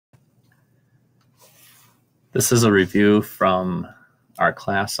This is a review from our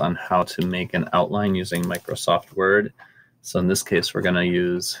class on how to make an outline using Microsoft Word. So in this case, we're going to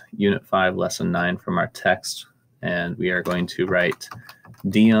use Unit 5, Lesson 9 from our text, and we are going to write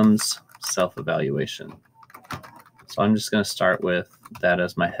Diem's self-evaluation. So I'm just going to start with that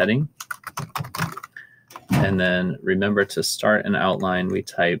as my heading. And then remember, to start an outline, we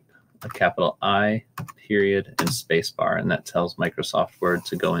type a capital I, period, and spacebar, and that tells Microsoft Word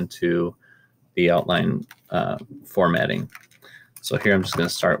to go into the outline formatting. So here I'm just going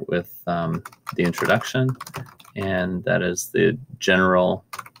to start with the introduction, and that is the general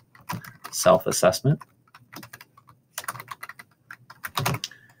self-assessment.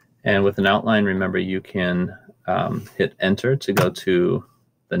 And with an outline, remember, you can hit enter to go to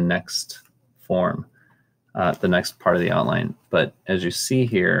the next form, the next part of the outline. But as you see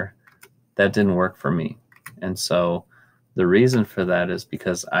here, that didn't work for me. And so the reason for that is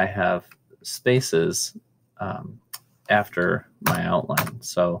because I have spaces after my outline.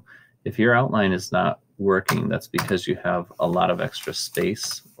 So if your outline is not working, that's because you have a lot of extra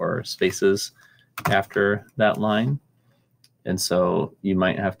space or spaces after that line. And so you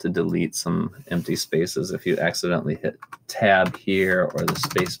might have to delete some empty spaces. If you accidentally hit tab here or the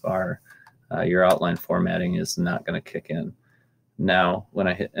space bar, your outline formatting is not going to kick in. Now, when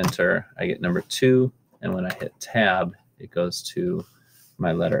I hit enter, I get number 2. And when I hit tab, it goes to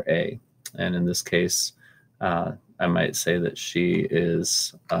my letter A. And in this case, I might say that she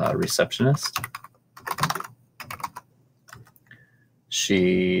is a receptionist.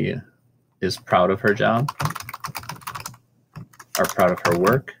 She is proud of her job, or proud of her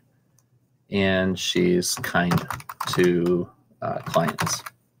work, and she's kind to clients.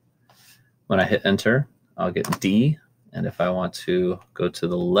 When I hit enter, I'll get D, and if I want to go to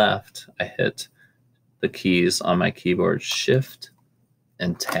the left, I hit the keys on my keyboard, Shift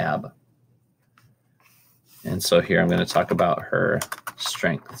and Tab. And so here I'm going to talk about her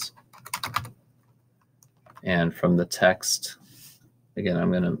strengths. And from the text, again,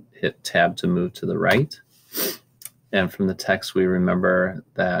 I'm going to hit tab to move to the right. And from the text, we remember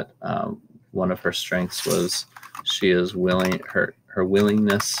that one of her strengths was she is willing, her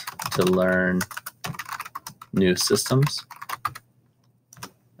willingness to learn new systems.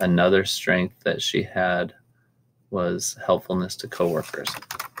 Another strength that she had was helpfulness to coworkers.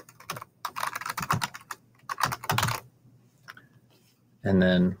 And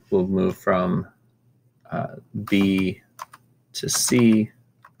then we'll move from B to C,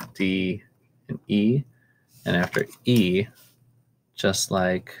 D, and E. And after E, just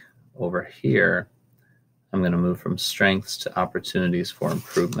like over here, I'm going to move from strengths to opportunities for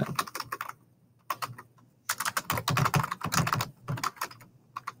improvement.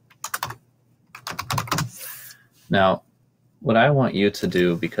 Now, what I want you to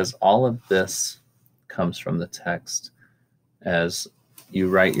do, because all of this comes from the text, as you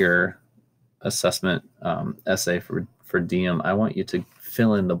write your assessment essay for Diem, I want you to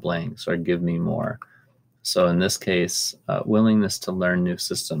fill in the blanks or give me more. So in this case, willingness to learn new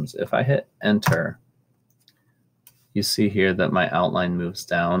systems. If I hit enter, you see here that my outline moves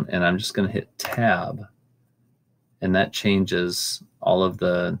down, and I'm just going to hit tab, and that changes all of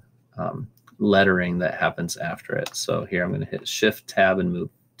the lettering that happens after it. So here I'm going to hit Shift Tab and move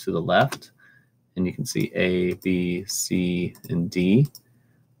to the left, and you can see A, B, C, and D.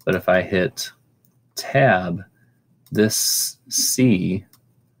 But if I hit tab, this C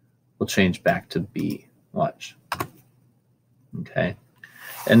will change back to B. Watch. Okay.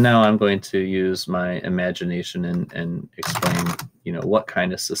 And now I'm going to use my imagination and explain, what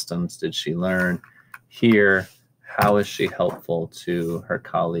kind of systems did she learn? Here, how is she helpful to her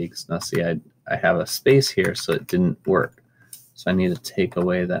colleagues? Now see, I have a space here, so it didn't work. So I need to take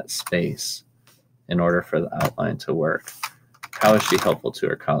away that space in order for the outline to work. How is she helpful to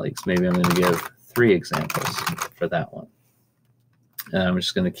her colleagues? Maybe I'm going to give 3 examples for that one. And I'm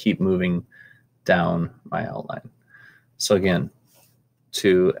just going to keep moving down my outline. So again,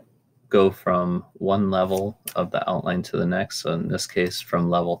 to go from one level of the outline to the next, so in this case from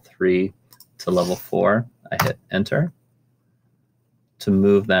level 3 to level 4, I hit enter. To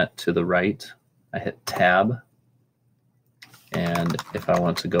move that to the right, I hit tab. And if I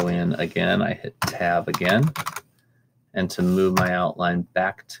want to go in again, I hit tab again. And to move my outline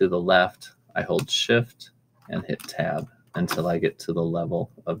back to the left, I hold Shift and hit tab until I get to the level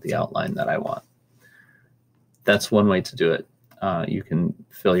of the outline that I want. That's one way to do it. You can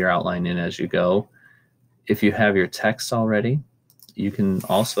fill your outline in as you go. If you have your text already, you can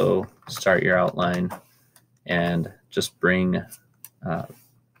also start your outline and just bring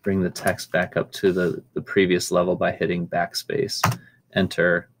the text back up to the previous level by hitting backspace,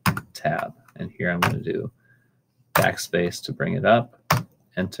 enter, tab. And here I'm going to do backspace to bring it up,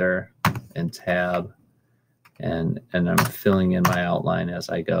 enter, and tab, and I'm filling in my outline as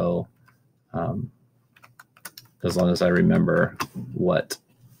I go, as long as I remember what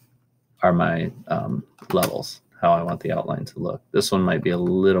are my levels, how I want the outline to look. This one might be a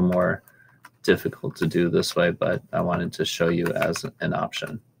little more difficult to do this way, but I wanted to show you as an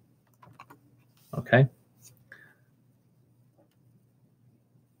option. Okay.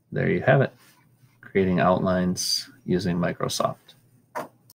 There you have it, creating outlines using Microsoft.